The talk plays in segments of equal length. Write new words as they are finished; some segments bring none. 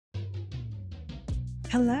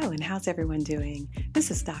Hello, and how's everyone doing?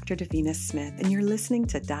 This is Dr. Davina Smith, and you're listening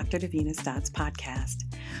to Dr. Davina's Dots podcast.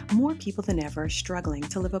 More people than ever are struggling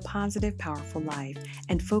to live a positive, powerful life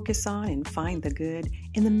and focus on and find the good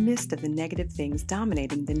in the midst of the negative things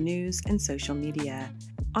dominating the news and social media.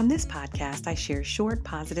 On this podcast, I share short,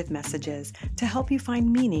 positive messages to help you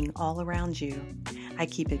find meaning all around you. I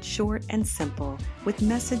keep it short and simple with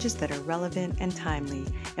messages that are relevant and timely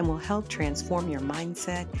and will help transform your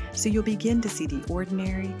mindset so you'll begin to see the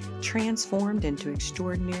ordinary transformed into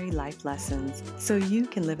extraordinary life lessons so you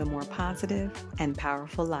can live a more positive and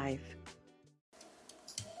powerful life.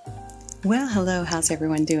 Well, hello, how's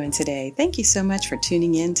everyone doing today? Thank you so much for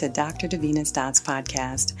tuning in to Dr. Davina's Dots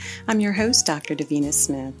podcast. I'm your host, Dr. Davina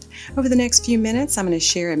Smith. Over the next few minutes, I'm going to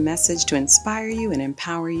share a message to inspire you and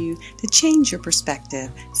empower you to change your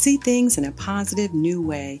perspective, see things in a positive, new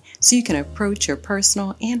way, so you can approach your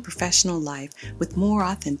personal and professional life with more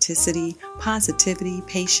authenticity, positivity,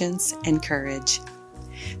 patience, and courage.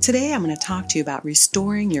 Today, I'm going to talk to you about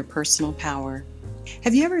restoring your personal power.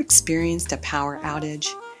 Have you ever experienced a power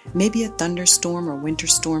outage? Maybe a thunderstorm or winter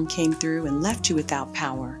storm came through and left you without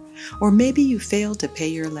power, or maybe you failed to pay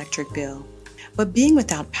your electric bill. But being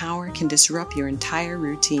without power can disrupt your entire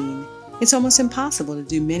routine. It's almost impossible to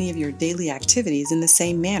do many of your daily activities in the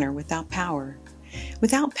same manner without power.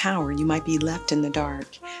 Without power, you might be left in the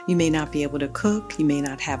dark. You may not be able to cook, you may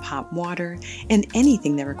not have hot water, and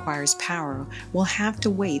anything that requires power will have to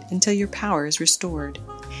wait until your power is restored.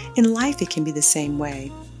 In life, it can be the same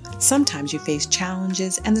way. Sometimes you face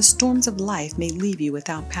challenges and the storms of life may leave you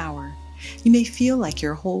without power. You may feel like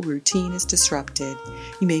your whole routine is disrupted.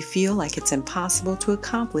 You may feel like it's impossible to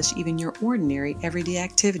accomplish even your ordinary everyday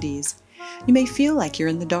activities. You may feel like you're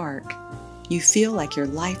in the dark. You feel like your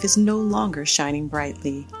life is no longer shining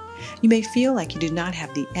brightly. You may feel like you do not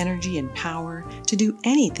have the energy and power to do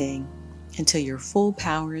anything until your full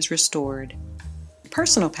power is restored.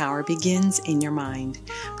 Personal power begins in your mind.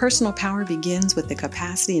 Personal power begins with the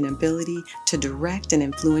capacity and ability to direct and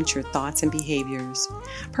influence your thoughts and behaviors.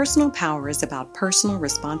 Personal power is about personal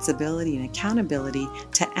responsibility and accountability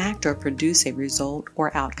to act or produce a result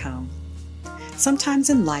or outcome. Sometimes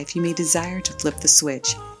in life you may desire to flip the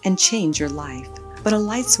switch and change your life, but a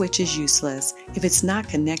light switch is useless if it's not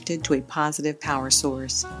connected to a positive power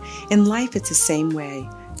source. In life, it's the same way.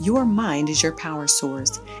 Your mind is your power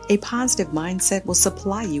source. A positive mindset will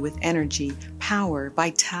supply you with energy, power,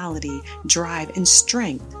 vitality, drive, and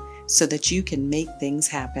strength so that you can make things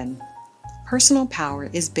happen. Personal power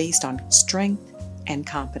is based on strength and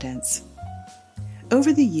competence.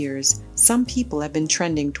 Over the years, some people have been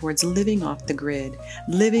trending towards living off the grid,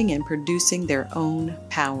 living and producing their own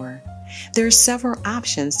power. There are several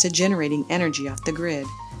options to generating energy off the grid,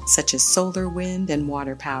 such as solar, wind, and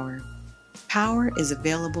water power. Power is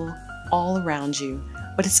available all around you,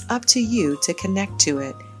 but it's up to you to connect to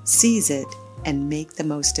it, seize it, and make the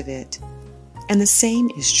most of it. And the same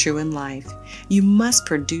is true in life. You must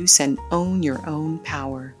produce and own your own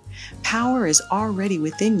power. Power is already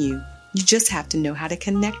within you. You just have to know how to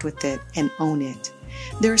connect with it and own it.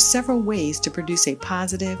 There are several ways to produce a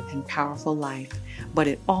positive and powerful life, but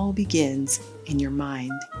it all begins in your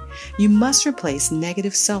mind. You must replace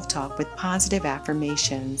negative self-talk with positive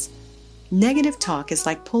affirmations. Negative talk is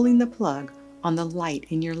like pulling the plug on the light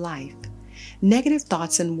in your life. Negative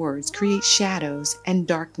thoughts and words create shadows and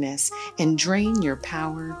darkness and drain your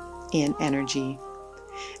power and energy.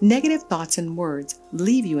 Negative thoughts and words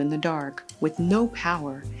leave you in the dark with no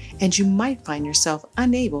power, and you might find yourself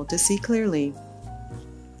unable to see clearly.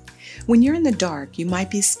 When you're in the dark, you might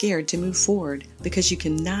be scared to move forward because you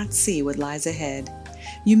cannot see what lies ahead.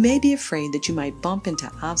 You may be afraid that you might bump into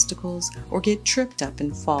obstacles or get tripped up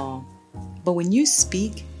and fall. But when you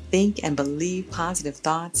speak, think, and believe positive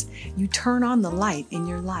thoughts, you turn on the light in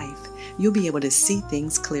your life. You'll be able to see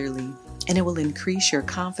things clearly, and it will increase your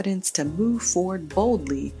confidence to move forward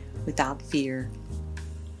boldly without fear.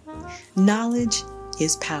 Knowledge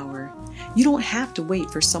is power. You don't have to wait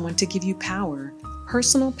for someone to give you power.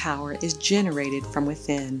 Personal power is generated from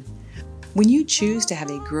within. When you choose to have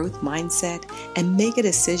a growth mindset and make a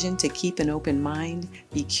decision to keep an open mind,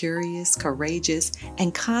 be curious, courageous,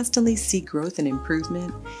 and constantly seek growth and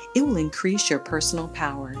improvement, it will increase your personal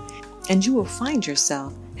power, and you will find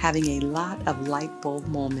yourself having a lot of light bulb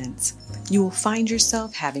moments. You will find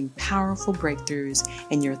yourself having powerful breakthroughs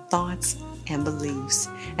in your thoughts and beliefs,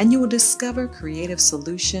 and you will discover creative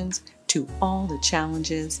solutions to all the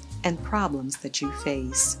challenges and problems that you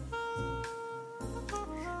face.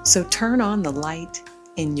 So turn on the light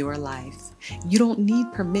in your life. You don't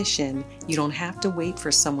need permission. You don't have to wait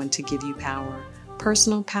for someone to give you power.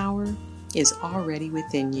 Personal power is already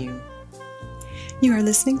within you. You are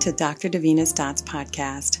listening to Dr. Davina's Dots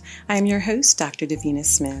podcast. I am your host, Dr. Davina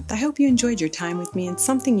Smith. I hope you enjoyed your time with me and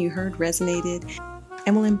something you heard resonated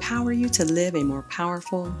and will empower you to live a more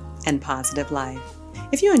powerful and positive life.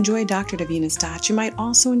 If you enjoy Dr. Davina's Dots, you might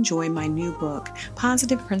also enjoy my new book,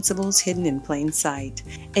 Positive Principles Hidden in Plain Sight,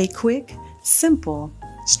 a quick, simple,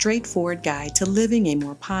 straightforward guide to living a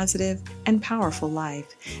more positive and powerful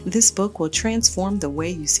life. This book will transform the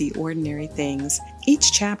way you see ordinary things.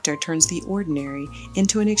 Each chapter turns the ordinary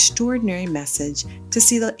into an extraordinary message to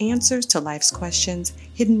see the answers to life's questions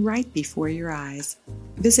hidden right before your eyes.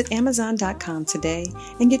 Visit Amazon.com today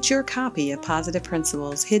and get your copy of Positive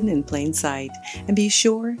Principles Hidden in Plain Sight, and be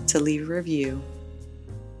sure to leave a review.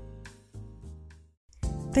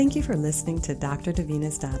 Thank you for listening to Dr.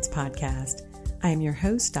 Davina's Dots podcast. I am your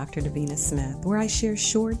host, Dr. Davina Smith, where I share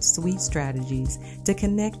short, sweet strategies to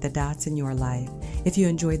connect the dots in your life. If you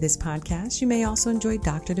enjoy this podcast, you may also enjoy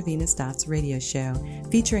Dr. Davina's Dots radio show,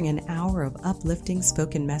 featuring an hour of uplifting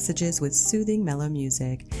spoken messages with soothing mellow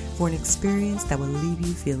music for an experience that will leave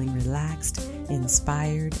you feeling relaxed,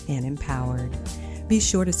 inspired, and empowered. Be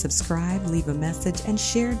sure to subscribe, leave a message, and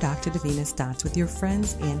share Dr. Davina's Dots with your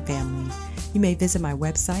friends and family. You may visit my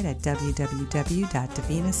website at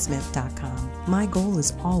www.davinasmith.com. My goal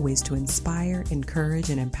is always to inspire, encourage,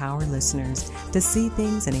 and empower listeners to see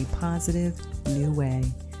things in a positive, new way.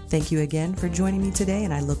 Thank you again for joining me today,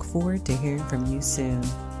 and I look forward to hearing from you soon.